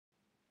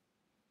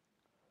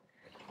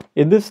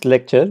In this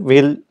lecture,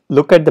 we'll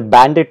look at the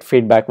Bandit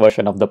feedback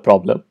version of the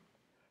problem.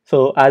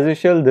 So as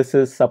usual, this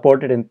is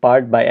supported in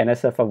part by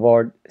NSF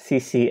award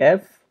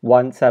CCF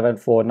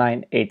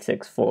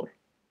 1749864.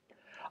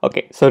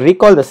 Okay, so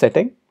recall the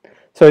setting.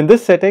 So in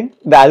this setting,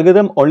 the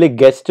algorithm only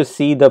gets to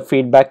see the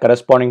feedback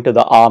corresponding to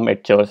the arm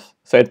it chose.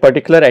 So in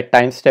particular at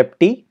time step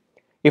t,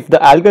 if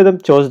the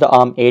algorithm chose the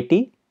arm AT,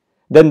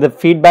 then the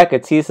feedback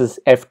it sees is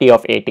FT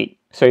of AT.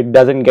 So it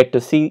doesn't get to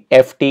see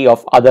FT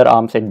of other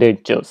arms it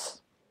did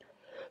choose.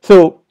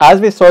 So as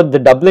we saw, the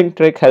doubling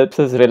trick helps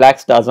us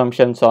relax the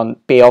assumptions on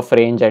payoff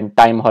range and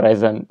time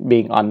horizon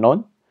being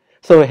unknown.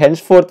 So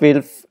henceforth,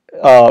 we'll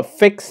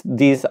fix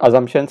these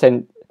assumptions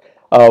and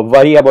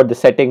worry about the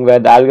setting where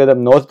the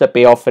algorithm knows the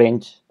payoff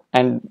range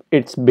and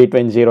it's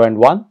between 0 and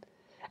 1,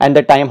 and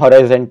the time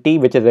horizon t,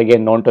 which is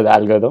again known to the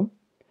algorithm.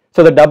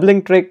 So the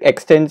doubling trick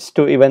extends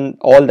to even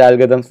all the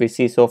algorithms we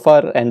see so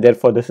far, and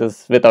therefore this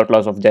is without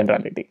loss of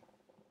generality.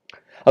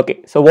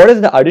 Okay, so what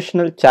is the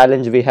additional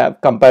challenge we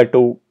have compared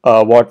to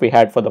what we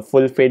had for the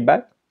full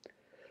feedback?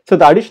 So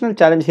the additional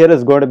challenge here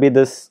is going to be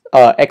this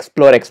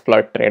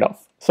explore-exploit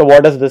trade-off. So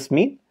what does this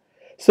mean?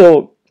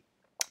 So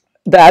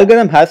the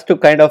algorithm has to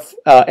kind of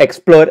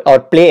explore or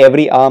play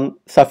every arm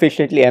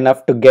sufficiently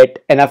enough to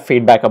get enough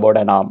feedback about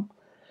an arm.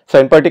 So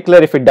in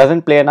particular, if it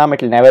doesn't play an arm,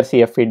 it will never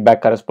see a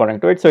feedback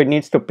corresponding to it. So it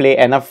needs to play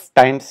enough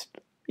times,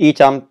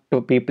 each arm to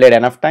be played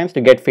enough times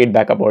to get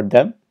feedback about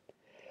them.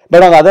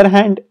 But on the other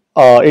hand,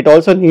 it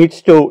also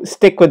needs to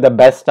stick with the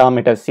best arm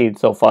it has seen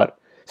so far.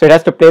 So it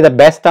has to play the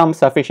best arm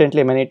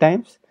sufficiently many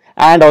times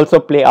and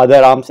also play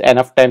other arms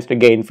enough times to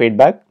gain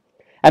feedback.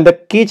 And the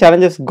key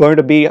challenge is going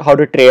to be how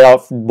to trade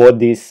off both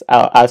these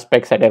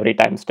aspects at every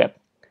time step.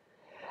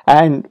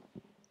 And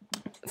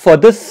for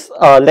this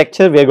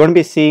lecture, we are going to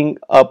be seeing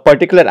a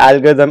particular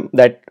algorithm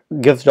that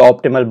gives the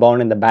optimal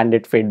bound in the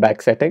Bandit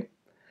feedback setting.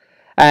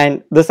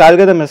 And this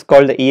algorithm is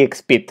called the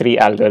EXP3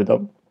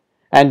 algorithm.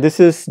 And this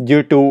is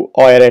due to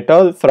Oyer et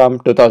al. From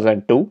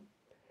 2002.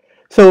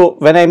 So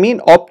when I mean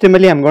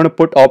optimally, I'm going to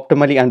put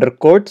optimally under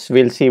quotes.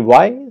 We'll see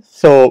why.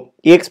 So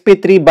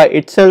EXP3 by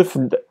itself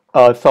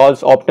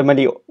solves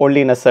optimally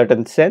only in a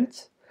certain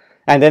sense,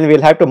 and then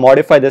we'll have to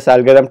modify this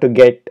algorithm to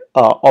get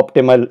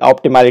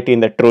optimality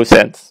in the true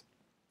sense.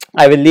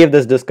 I will leave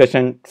this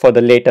discussion for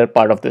the later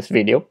part of this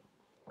video.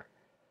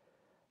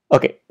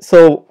 Okay,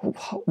 so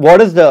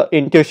what is the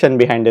intuition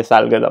behind this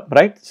algorithm,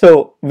 right?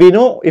 So we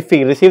know if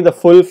we receive the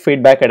full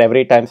feedback at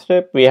every time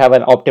step, we have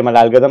an optimal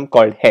algorithm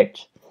called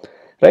hedge,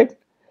 right?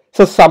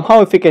 So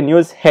somehow if we can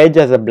use hedge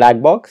as a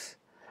black box,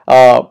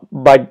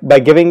 but by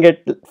giving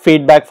it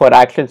feedback for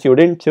actions you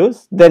didn't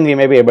choose, then we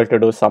may be able to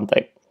do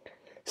something.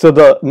 So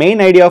the main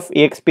idea of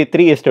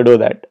EXP3 is to do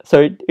that.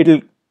 So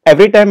it'll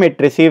every time it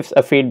receives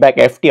a feedback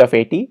FT of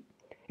AT,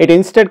 it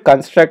instead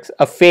constructs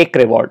a fake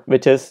reward,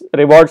 which is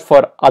rewards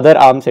for other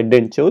arms it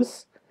didn't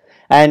choose,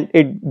 and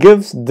it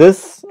gives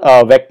this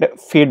vector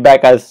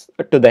feedback as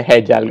to the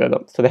hedge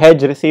algorithm. So the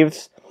hedge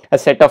receives a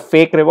set of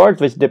fake rewards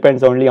which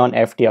depends only on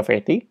FT of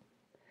AT.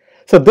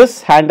 So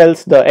this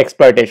handles the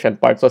exploitation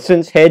part. So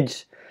since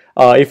hedge,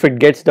 if it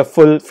gets the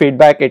full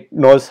feedback, it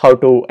knows how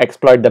to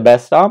exploit the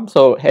best arm,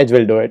 so hedge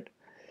will do it.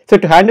 So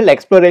to handle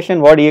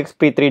exploration, what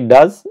EXP3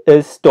 does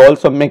is to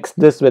also mix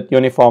this with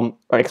uniform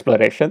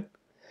exploration.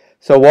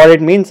 So what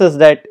it means is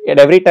that at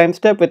every time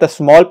step with a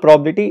small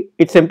probability,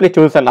 it simply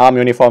chooses an arm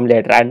uniformly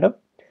at random,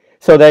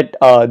 so that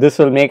this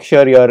will make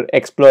sure you're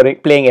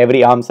playing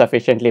every arm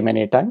sufficiently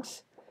many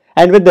times.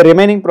 And with the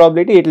remaining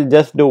probability, it will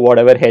just do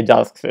whatever hedge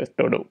asks it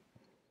to do.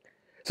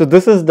 So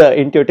this is the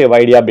intuitive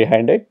idea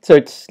behind it. So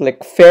it's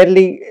like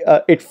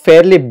it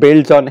fairly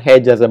builds on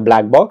hedge as a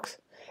black box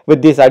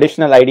with this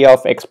additional idea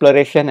of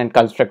exploration and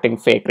constructing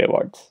fake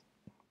rewards.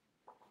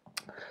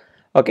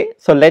 Okay,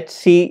 so let's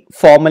see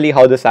formally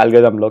how this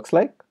algorithm looks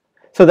like.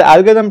 So the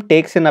algorithm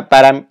takes in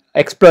a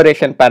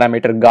exploration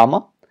parameter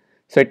gamma.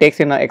 So it takes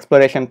in an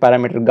exploration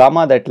parameter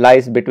gamma that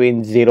lies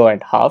between 0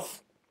 and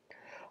half.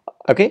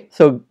 Okay,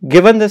 so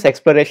given this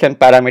exploration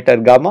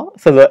parameter gamma,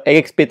 so the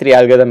EXP3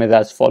 algorithm is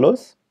as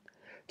follows.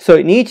 So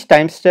in each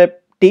time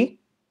step t,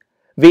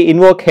 we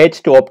invoke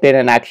hedge to obtain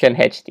an action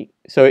ht.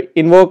 So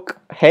invoke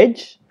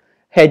hedge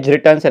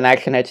returns an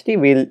action ht,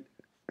 we'll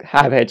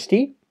have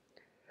ht.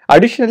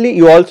 Additionally,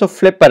 you also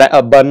flip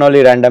a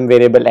Bernoulli random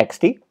variable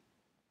xt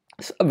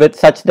with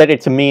such that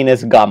its mean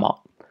is gamma,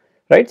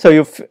 right? So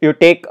you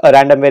take a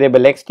random variable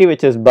xt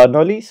which is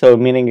Bernoulli, so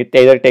meaning it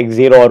either takes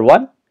 0 or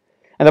 1,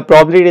 and the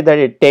probability that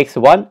it takes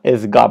 1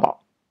 is gamma.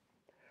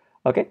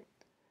 Okay,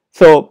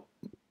 so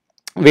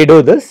we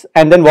do this,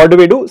 and then what do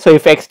we do? So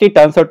if xt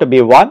turns out to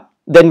be 1,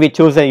 then we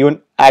choose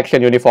an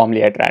action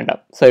uniformly at random.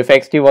 So if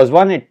xt was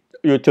 1,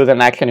 you choose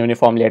an action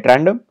uniformly at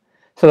random.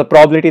 So the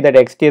probability that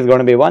xt is going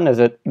to be 1 is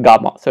at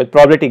gamma. So with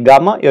probability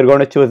gamma, you're going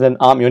to choose an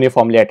arm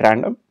uniformly at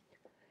random.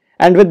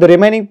 And with the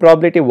remaining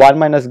probability 1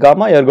 minus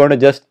gamma, you're going to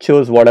just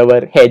choose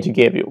whatever hedge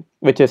gave you,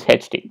 which is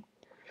ht.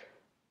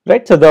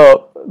 Right? So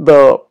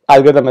the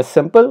algorithm is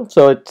simple.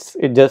 So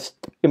it just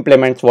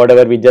implements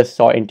whatever we just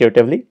saw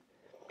intuitively.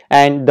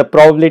 And the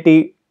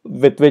probability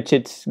with which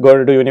it's going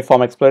to do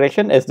uniform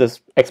exploration is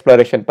this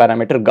exploration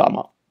parameter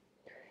gamma.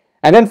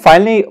 And then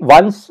finally,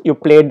 once you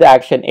played the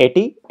action AT,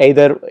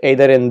 either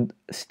in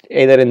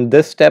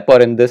this step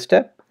or in this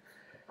step,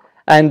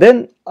 and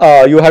then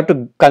you have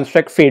to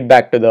construct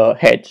feedback to the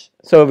hedge.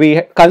 So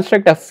we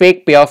construct a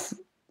fake payoff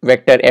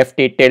vector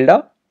ft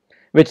tilde,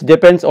 which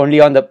depends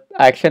only on the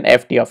action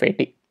ft of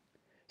AT.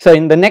 So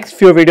in the next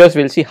few videos,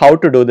 we'll see how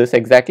to do this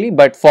exactly.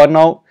 But for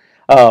now,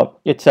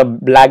 it's a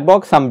black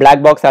box. Some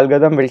black box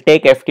algorithm will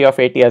take ft of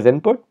AT as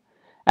input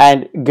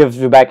and gives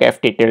you back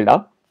ft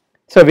tilde.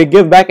 So we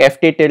give back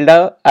ft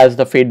tilde as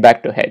the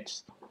feedback to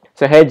hedge.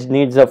 So hedge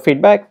needs a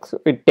feedback,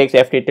 so it takes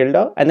ft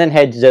tilde, and then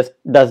hedge just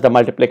does the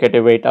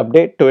multiplicative weight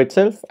update to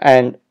itself,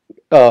 and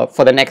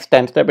for the next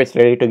time step, it's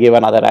ready to give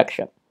another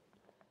action.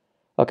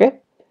 Okay,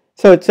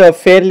 so it's a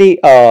fairly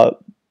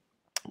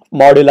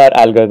modular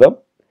algorithm.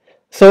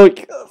 So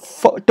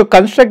to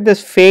construct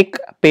this fake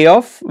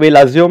payoff, we'll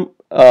assume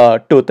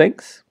two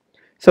things.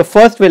 So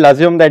first, we'll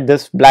assume that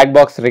this black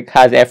box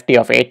has ft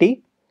of AT,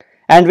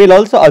 and we'll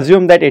also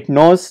assume that it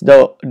knows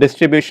the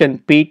distribution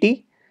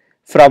pt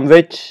from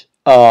which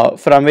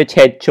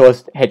hedge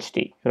chose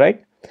ht,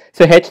 right?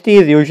 So ht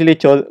is usually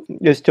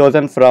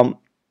chosen from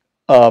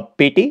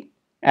pt,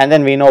 and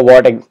then we know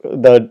what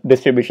the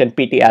distribution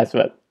pt as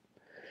well.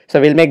 So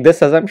we'll make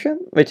this assumption,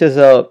 which is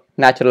a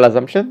natural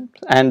assumption,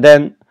 and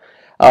then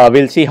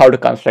we'll see how to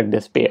construct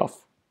this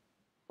payoff.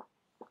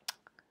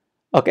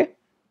 Okay.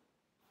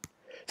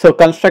 So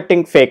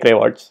constructing fake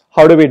rewards.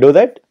 How do we do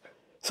that?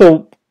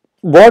 So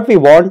what we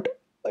want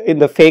in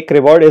the fake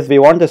reward is we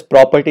want this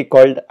property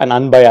called an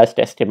unbiased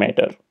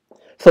estimator.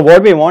 So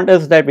what we want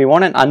is that we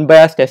want an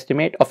unbiased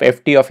estimate of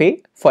ft of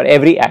A for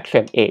every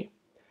action A.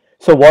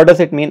 So what does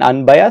it mean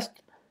unbiased?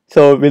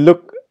 So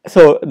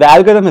the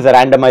algorithm is a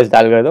randomized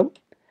algorithm,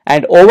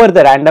 and over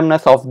the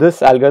randomness of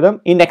this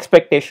algorithm, in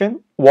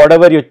expectation,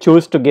 whatever you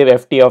choose to give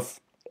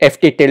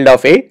ft tilde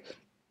of A,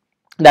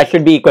 that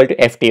should be equal to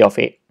ft of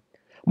A.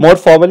 More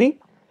formally,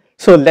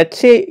 so let's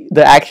say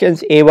the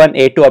actions A1,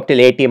 A2 up till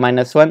AT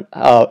minus 1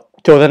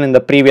 chosen in the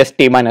previous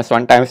t minus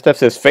 1 time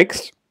steps is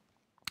fixed.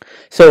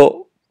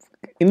 So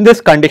in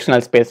this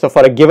conditional space, so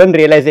for a given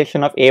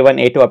realization of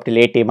A1, A2 up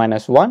till AT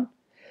minus 1,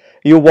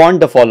 you want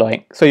the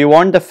following. So you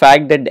want the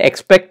fact that the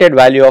expected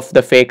value of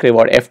the fake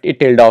reward ft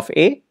tilde of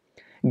A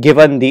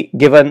given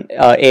A1,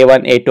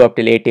 A2 up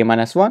till AT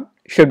minus 1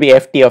 should be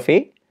ft of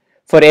A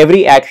for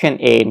every action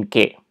A in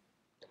K.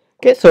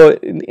 Okay, so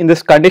in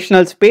this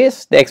conditional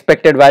space, the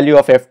expected value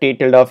of ft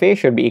tilde of A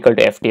should be equal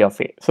to ft of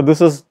A. So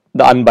this is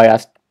the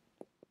unbiased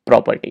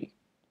property.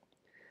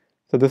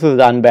 So this is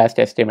the unbiased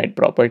estimate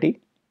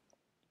property.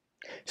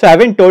 So I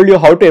haven't told you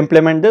how to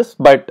implement this,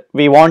 but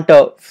we want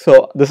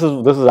so this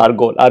is our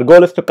goal. Our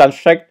goal is to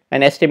construct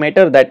an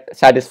estimator that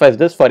satisfies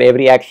this for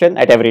every action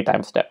at every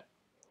time step.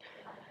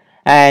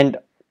 And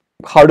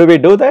how do we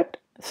do that?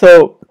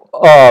 So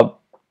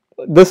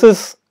this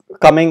is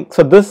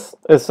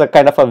a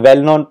kind of a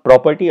well-known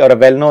property or a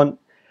well-known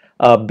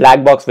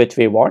black box which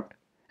we want,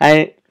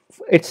 and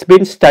it's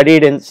been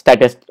studied in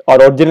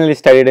originally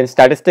studied in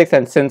statistics,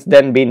 and since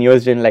then been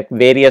used in like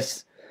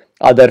various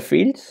other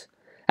fields.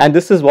 And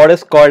this is what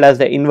is called as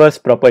the inverse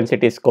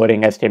propensity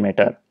scoring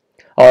estimator,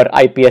 or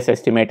IPS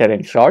estimator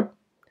in short.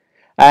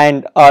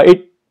 And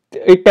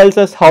it tells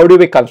us how do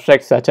we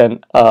construct such an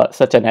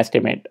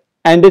estimate,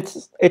 and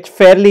it's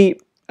fairly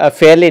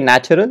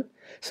natural.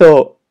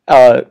 So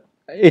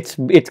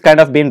it's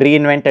kind of been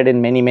reinvented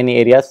in many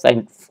areas,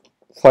 and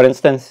for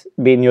instance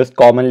being used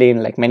commonly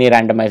in like many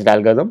randomized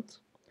algorithms.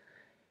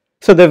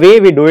 So the way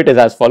we do it is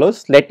as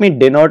follows. Let me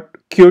denote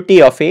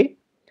qt of A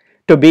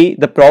to be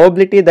the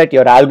probability that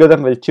your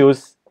algorithm will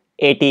choose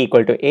AT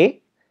equal to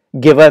A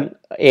given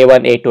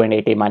A1, A2 and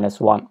AT minus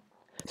 1.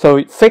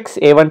 So fix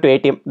A1 to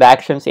AT, the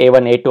actions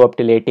A1, A2 up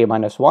till AT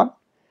minus 1.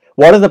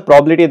 What is the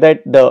probability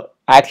that the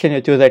action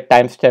you choose at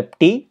time step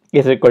t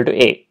is equal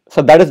to A?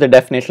 So that is the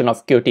definition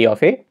of qt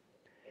of A.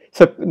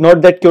 So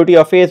note that qt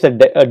of A is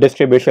a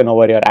distribution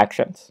over your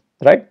actions,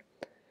 right?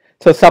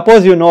 So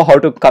suppose you know how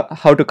to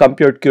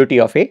compute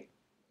qt of A,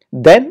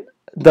 then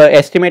the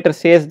estimator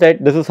says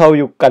that this is how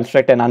you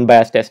construct an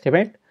unbiased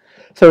estimate.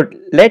 So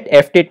let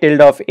ft tilde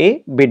of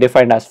A be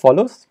defined as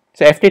follows.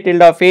 So ft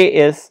tilde of A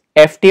is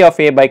ft of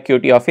A by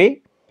qt of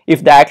A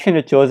if the action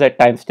you chose at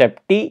time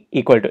step t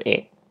equal to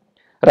A,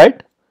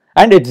 right?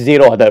 And it's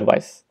 0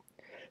 otherwise.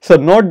 So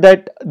note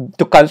that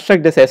to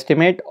construct this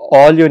estimate,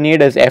 all you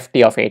need is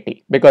ft of AT,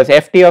 because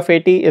ft of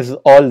AT is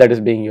all that is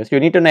being used. You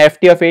need to know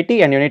ft of AT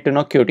and you need to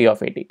know qt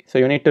of AT. So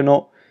you need to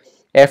know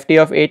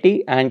ft of AT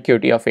and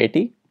qt of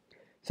AT.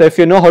 So if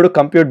you know how to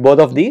compute both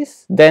of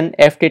these, then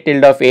ft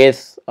tilde of A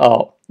is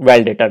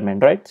well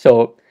determined, right?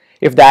 So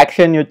if the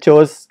action you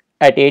chose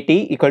at AT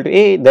equal to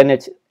A, then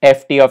it's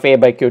ft of A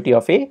by qt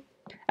of A,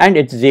 and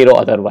it's 0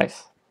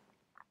 otherwise.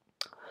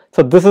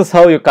 So this is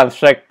how you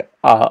construct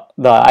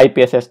the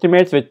IPS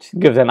estimates, which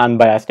gives an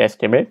unbiased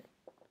estimate.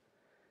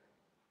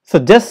 So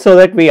just so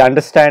that we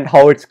understand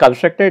how it's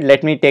constructed,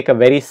 let me take a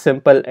very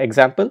simple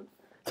example.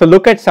 So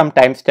look at some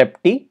time step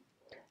t,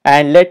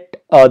 and let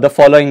the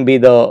following be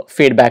the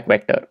feedback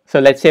vector. So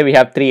let's say we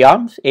have three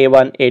arms,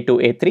 A1, A2,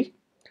 A3,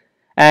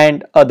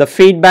 and the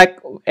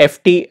feedback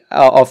ft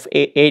of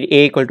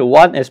A equal to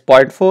 1 is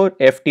 0.4,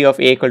 ft of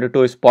A equal to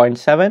 2 is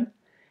 0.7,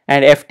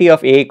 and ft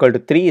of A equal to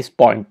 3 is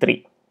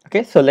 0.3.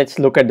 Okay, so let's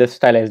look at this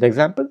stylized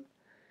example.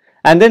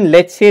 And then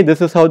let's say this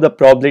is how the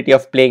probability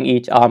of playing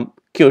each arm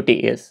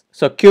Qt is.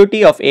 So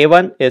Qt of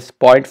A1 is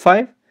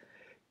 0.5,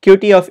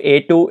 Qt of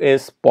A2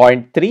 is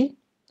 0.3,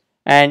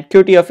 and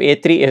Qt of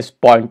A3 is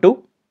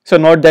 0.2. So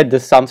note that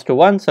this sums to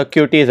 1, so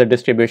Qt is a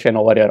distribution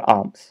over your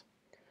arms.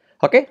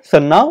 Okay, so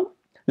now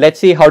let's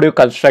see how do you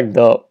construct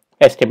the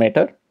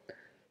estimator.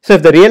 So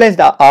if the realized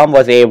arm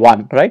was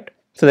A1, right?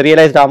 So the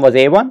realized arm was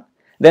A1,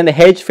 then the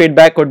hedge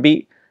feedback would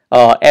be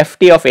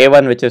ft of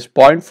A1, which is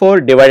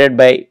 0.4, divided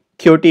by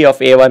Qt of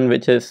A1,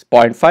 which is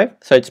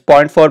 0.5. So it's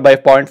 0.4 by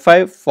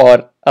 0.5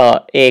 for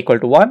A equal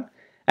to 1,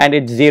 and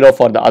it's 0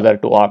 for the other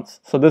two arms.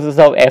 So this is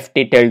how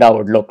ft tilde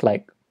would look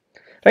like,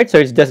 right? So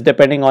it's just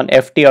depending on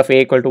ft of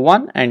A equal to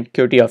 1 and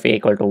Qt of A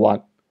equal to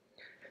 1.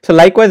 So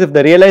likewise, if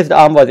the realized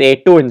arm was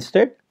A2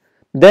 instead,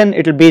 then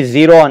it will be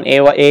 0 on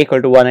A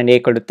equal to 1 and A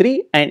equal to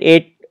 3, and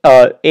A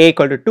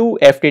equal to 2,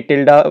 ft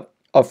tilde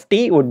of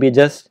t would be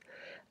just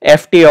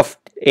ft of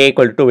A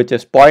equal to 2, which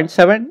is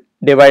 0.7,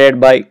 divided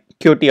by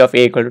Qt of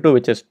A equal to 2,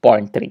 which is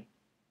 0.3.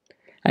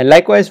 And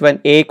likewise,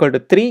 when A equal to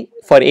 3,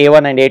 for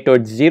A1 and A2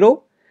 it's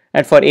 0,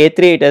 and for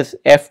A3 it is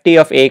ft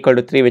of A equal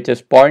to 3, which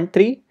is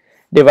 0.3,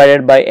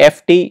 divided by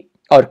ft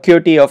or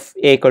Qt of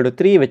A equal to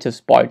 3, which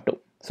is 0.2.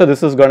 So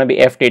this is going to be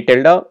ft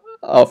tilde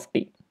of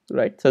t,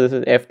 right? So this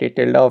is ft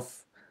tilde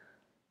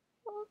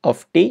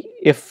of t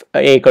if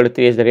A equal to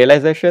 3 is the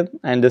realization,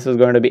 and this is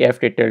going to be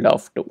ft tilde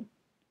of 2.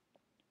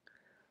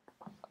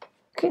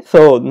 Okay,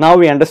 so now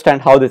we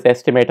understand how this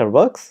estimator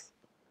works.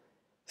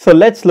 So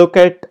let's look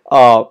at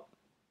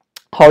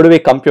how do we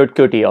compute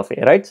Qt of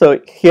A, right? So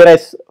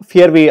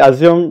here we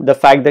assume the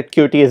fact that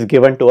Qt is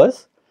given to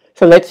us.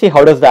 So let's see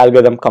how does the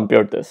algorithm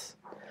compute this.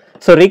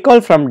 So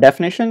recall from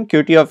definition,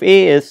 Qt of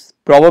A is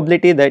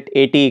probability that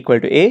AT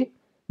equal to A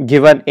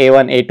given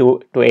A1,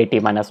 A2 to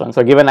AT minus 1.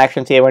 So given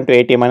actions A1 to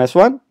AT minus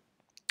 1,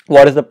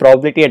 what is the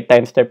probability at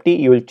time step t?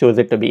 You will choose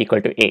it to be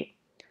equal to A.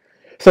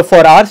 So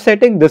for our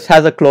setting, this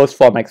has a closed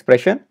form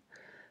expression.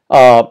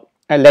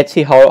 And let's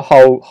see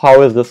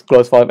how is this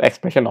closed form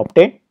expression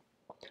obtained.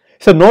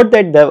 So note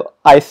that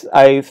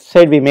I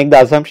said we make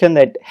the assumption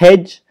that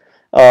hedge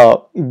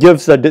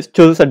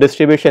chooses a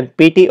distribution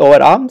pt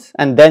over arms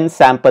and then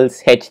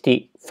samples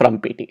ht from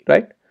pt,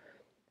 right?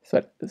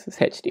 So this is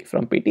ht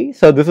from pt.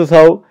 So this is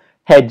how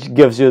hedge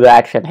gives you the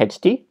action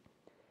ht.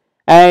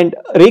 And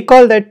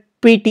recall that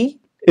pt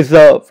is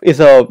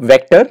a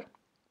vector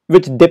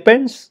which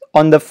depends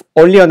on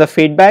only on the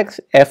feedbacks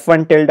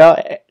f1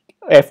 tilde,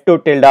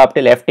 f2 tilde up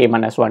till ft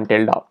minus 1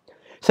 tilde.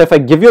 So if I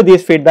give you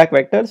these feedback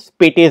vectors,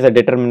 pt is a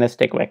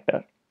deterministic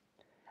vector.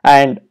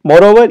 And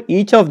moreover,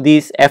 each of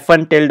these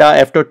f1 tilde,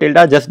 f2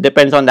 tilde just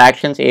depends on the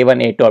actions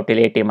a1, a2 up till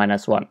at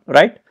minus 1,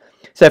 right?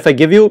 So if I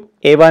give you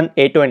a1,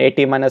 a2 and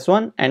at minus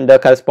 1 and the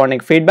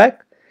corresponding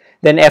feedback,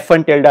 then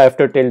f1 tilde,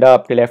 f2 tilde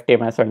up till ft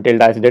minus 1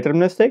 tilde is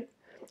deterministic,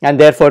 and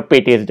therefore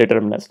pt is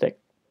deterministic.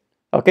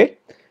 Okay,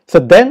 so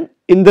then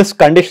in this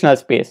conditional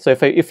space, so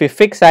if we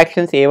fix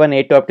actions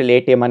a1, a2 up till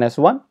at minus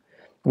 1,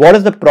 what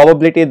is the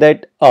probability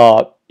that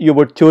you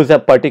would choose a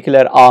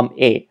particular arm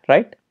A,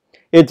 right?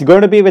 It's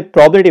going to be with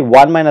probability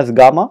 1 minus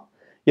gamma.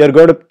 You're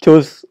going to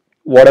choose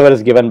whatever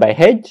is given by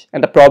hedge,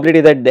 and the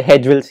probability that the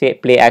hedge will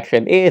play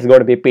action A is going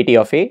to be pt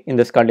of A in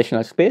this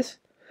conditional space.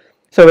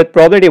 So with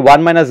probability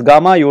 1 minus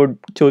gamma, you would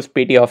choose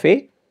pt of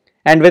A,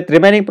 and with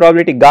remaining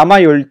probability gamma,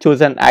 you will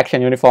choose an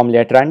action uniformly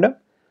at random.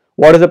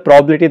 What is the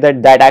probability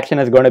that that action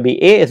is going to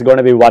be A is going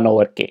to be 1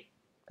 over k,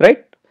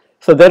 right?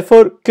 So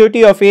therefore,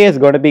 Qt of A is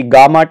going to be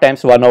gamma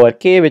times 1 over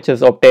k, which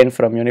is obtained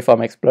from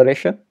uniform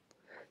exploration.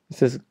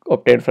 This is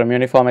obtained from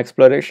uniform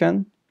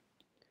exploration.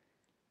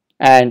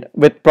 And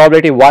with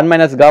probability 1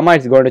 minus gamma,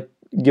 it's going to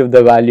give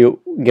the value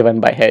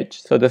given by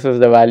hedge. So this is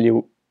the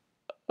value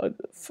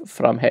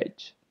from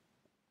hedge.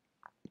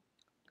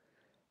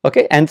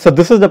 Okay, and so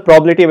this is the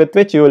probability with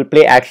which you will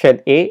play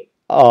action A,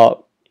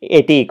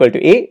 at equal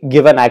to A,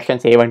 given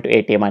actions a1 to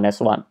at minus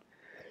 1.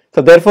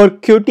 So therefore,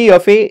 Qt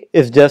of A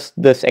is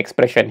just this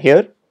expression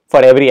here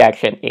for every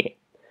action A.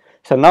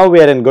 So now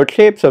we are in good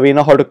shape. So we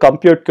know how to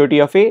compute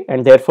Qt of A,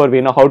 and therefore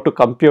we know how to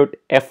compute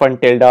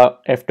f1 tilde,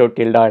 f2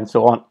 tilde and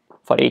so on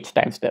for each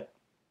time step.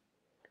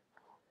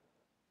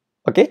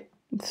 Okay,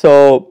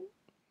 so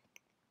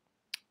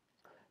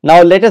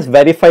now let us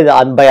verify the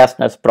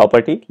unbiasedness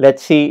property.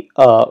 Let's see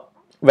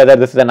whether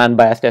this is an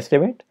unbiased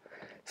estimate.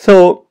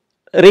 So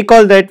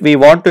recall that we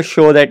want to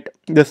show that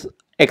this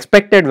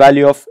expected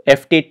value of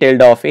ft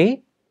tilde of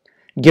A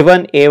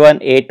given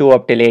a1, a2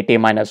 up till at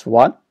minus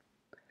 1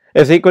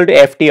 is equal to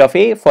ft of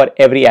A for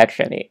every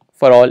action A.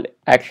 For all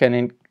action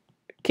in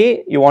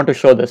K, you want to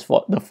show this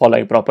for the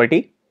following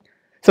property.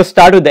 So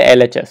start with the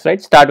LHS,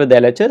 right? Start with the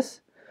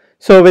LHS.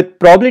 So with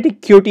probability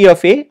Qt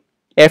of A,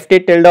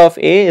 ft tilde of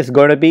A is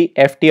going to be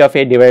ft of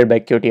A divided by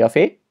Qt of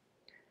A.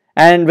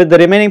 and with the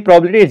remaining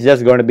probability it's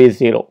just going to be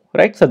 0,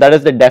 right? So that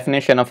is the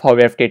definition of how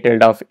ft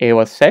tilde of A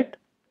was set.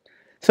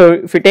 So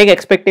if we take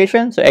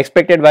expectation, so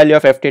expected value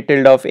of ft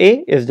tilde of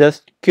A is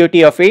just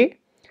qt of A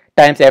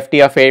times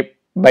ft of A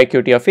by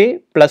qt of A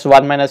plus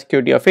 1 minus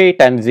qt of A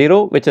times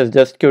 0, which is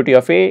just qt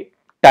of A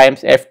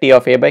times ft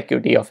of A by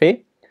qt of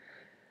A,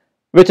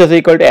 which is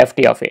equal to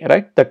ft of A,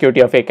 right? The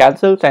qt of A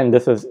cancels and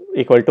this is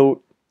equal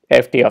to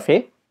ft of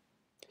A.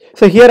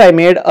 So here I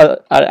made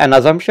an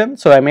assumption.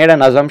 So I made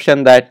an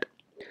assumption that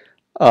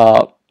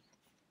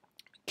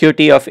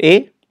qt of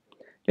A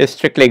is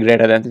strictly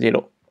greater than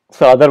 0.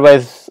 So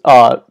otherwise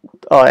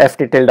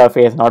ft tilde of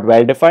A is not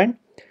well defined.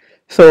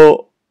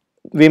 So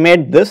we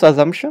made this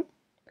assumption,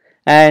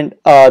 and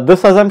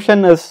this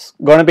assumption is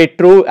going to be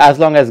true as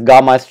long as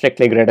gamma is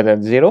strictly greater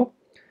than 0.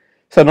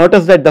 So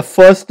notice that the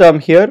first term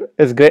here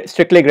is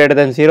strictly greater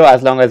than 0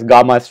 as long as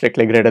gamma is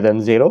strictly greater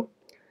than 0,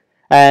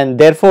 and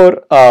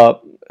therefore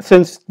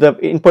since the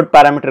input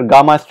parameter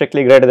gamma is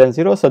strictly greater than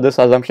 0, so this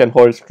assumption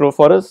holds true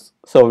for us,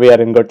 so we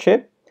are in good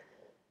shape.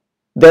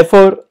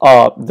 Therefore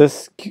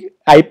this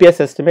IPS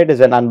estimate is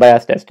an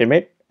unbiased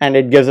estimate and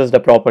it gives us the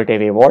property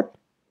we want.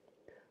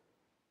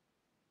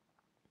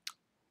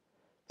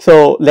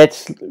 So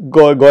let's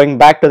going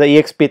back to the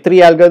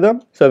EXP3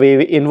 algorithm. So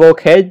we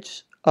invoke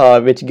hedge,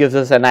 which gives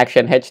us an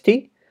action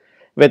ht.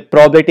 With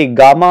probability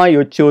gamma,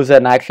 you choose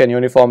an action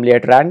uniformly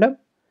at random.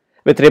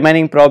 With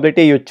remaining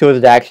probability, you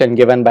choose the action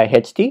given by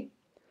ht.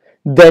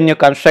 Then you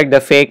construct the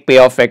fake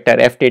payoff vector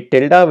ft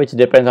tilde, which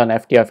depends on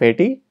ft of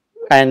at.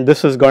 And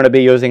this is going to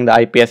be using the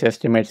IPS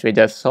estimates we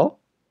just saw.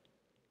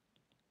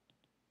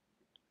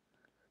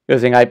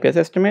 Using IPS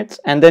estimates,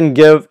 and then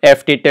give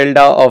ft tilde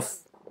of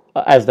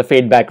as the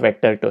feedback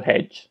vector to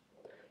hedge.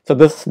 So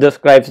this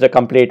describes the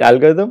complete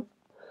algorithm.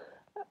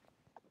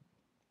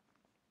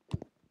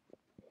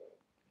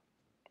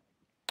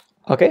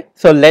 Okay,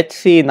 so let's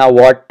see now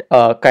what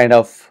kind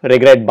of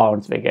regret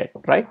bounds we get,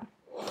 right?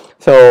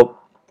 So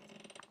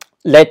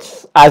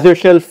let's, as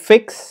usual,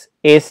 fix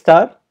A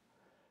star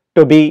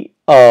to be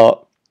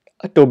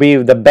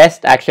the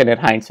best action in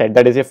hindsight.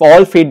 That is, if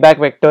all feedback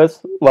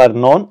vectors were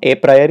known a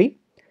priori,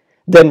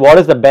 then what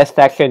is the best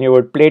action you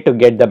would play to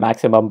get the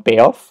maximum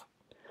payoff?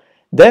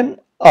 Then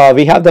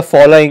we have the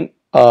following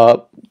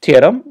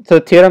theorem. So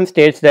the theorem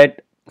states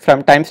that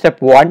from time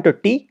step 1 to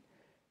t,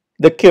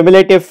 the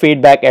cumulative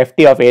feedback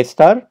ft of A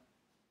star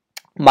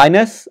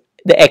minus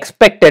the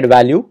expected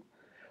value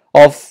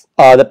of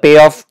the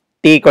payoff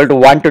t equal to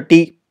 1 to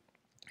t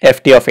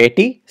ft of at.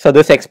 So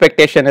this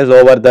expectation is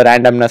over the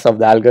randomness of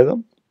the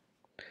algorithm,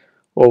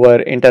 over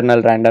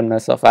internal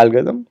randomness of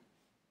algorithm.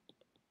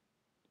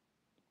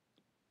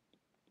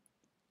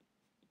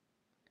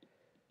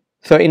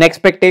 So in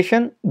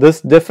expectation,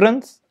 this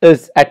difference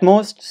is at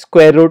most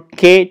square root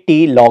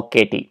kt log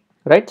kt,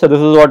 right? So this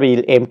is what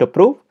we aim to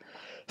prove.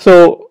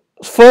 So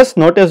first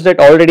notice that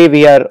already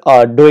we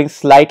are doing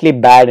slightly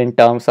bad in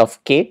terms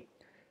of k.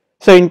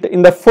 So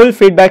in the full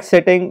feedback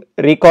setting,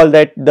 recall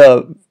that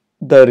the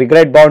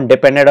regret bound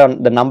depended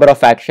on the number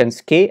of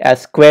actions k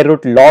as square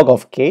root log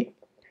of k.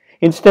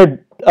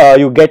 Instead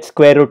you get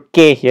square root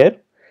k here,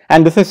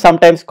 and this is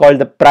sometimes called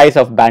the price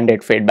of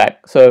bandit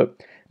feedback. So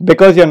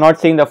because you're not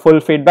seeing the full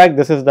feedback,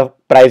 this is the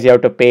price you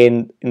have to pay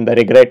in the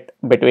regret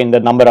between the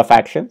number of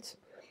actions.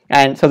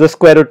 And so the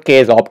square root k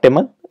is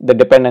optimal, the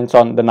dependence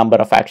on the number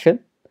of action.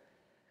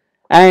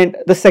 And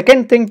the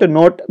second thing to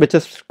note, which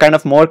is kind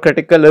of more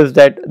critical, is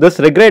that this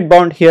regret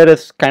bound here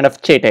is kind of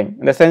cheating,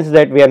 in the sense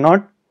that we are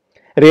not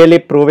really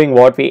proving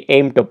what we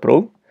aim to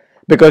prove,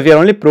 because we are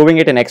only proving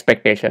it in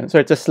expectation. So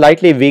it's a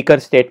slightly weaker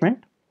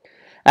statement.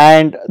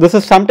 And this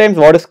is sometimes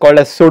what is called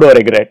as pseudo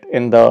regret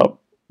in the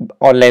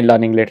online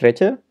learning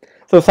literature.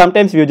 So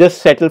sometimes you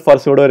just settle for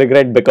pseudo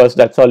regret because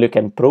that's all you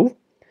can prove.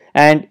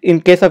 And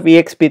in case of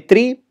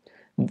EXP3,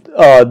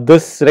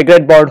 this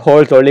regret bound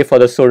holds only for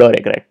the pseudo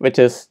regret, which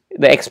is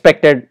the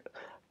expected,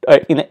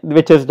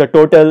 which is the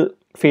total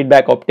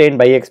feedback obtained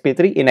by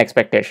EXP3 in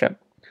expectation.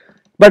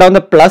 But on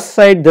the plus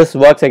side, this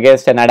works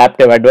against an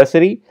adaptive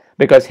adversary,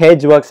 because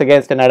hedge works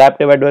against an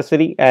adaptive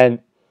adversary, and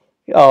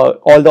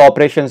all the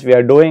operations we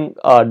are doing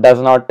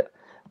does not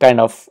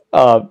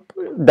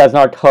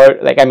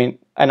hurt, like, I mean,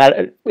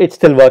 it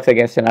still works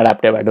against an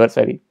adaptive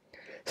adversary.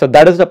 So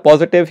that is the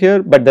positive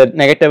here, but the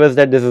negative is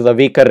that this is a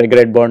weaker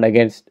regret bound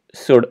against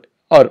pseudo,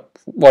 or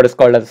what is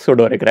called as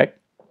pseudo regret.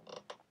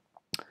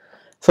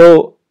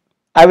 So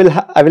I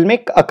will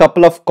make a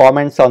couple of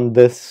comments on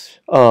this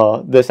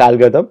this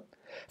algorithm.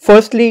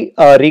 Firstly,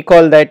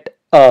 recall that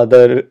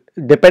the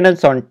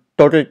dependence on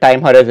total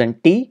time horizon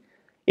t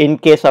in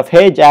case of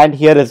hedge and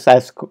here is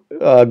as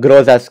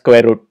grows as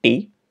square root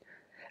t.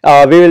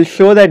 We will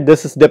show that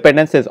this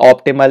dependence is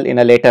optimal in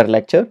a later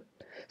lecture.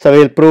 So we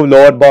will prove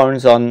lower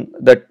bounds on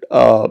the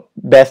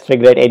best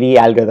regret any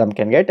algorithm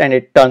can get, and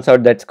it turns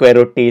out that square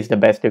root t is the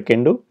best you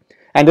can do.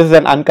 And this is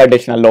an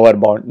unconditional lower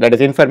bound. That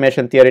is,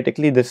 information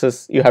theoretically, this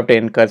is, you have to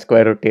incur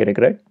square root t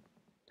regret.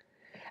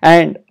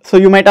 And so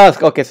you might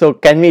ask, okay, so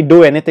can we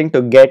do anything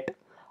to get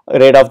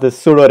rid of this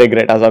pseudo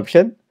regret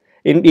assumption?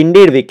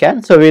 Indeed we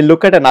can. So we'll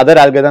look at another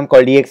algorithm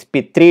called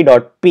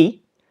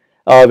EXP3.P,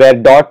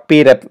 where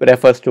 .P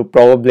refers to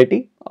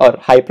probability or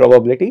high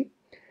probability.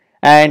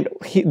 And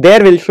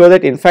there we'll show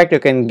that in fact you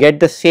can get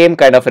the same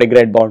kind of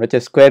regret bound, which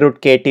is square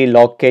root kt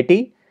log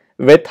kt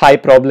with high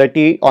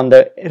probability on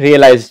the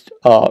realized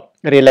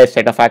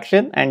set of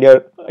action, and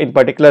in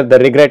particular the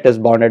regret is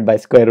bounded by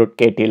square root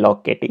kt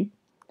log kt.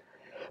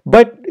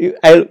 But in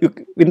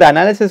the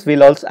analysis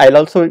I'll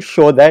also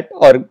show that,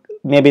 or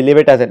maybe leave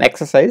it as an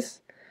exercise,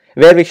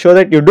 where we show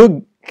that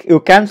you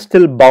can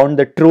still bound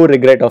the true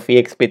regret of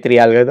EXP3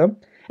 algorithm,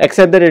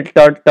 except that it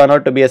will turn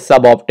out to be a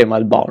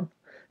suboptimal bound.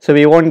 So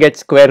we won't get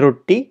square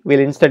root t, we'll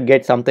instead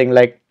get something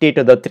like t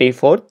to the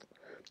 3/4,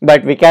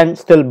 but we can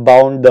still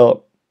bound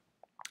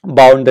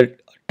the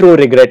true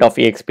regret of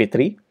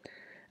EXP3.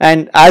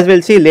 And as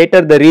we'll see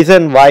later, the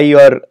reason why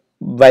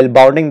while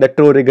bounding the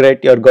true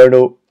regret you're going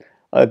to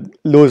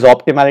lose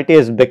optimality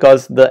is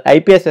because the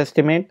IPS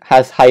estimate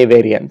has high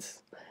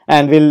variance,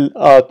 and we'll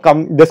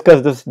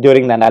discuss this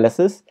during the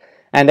analysis.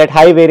 And that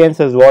high variance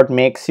is what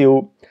makes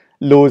you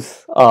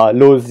lose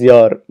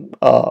your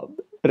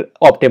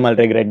optimal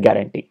regret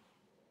guarantee.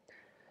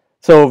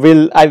 So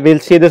I will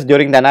see this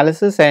during the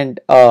analysis, and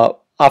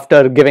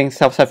after giving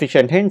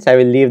sufficient hints, I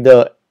will leave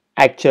the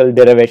actual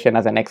derivation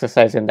as an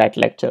exercise in that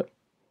lecture.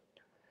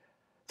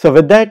 So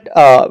with that,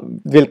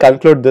 we'll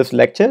conclude this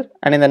lecture,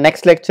 and in the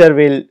next lecture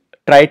we'll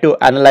try to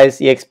analyze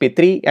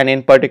EXP3 and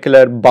in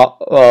particular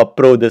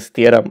prove this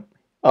theorem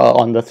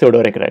on the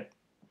pseudo regret.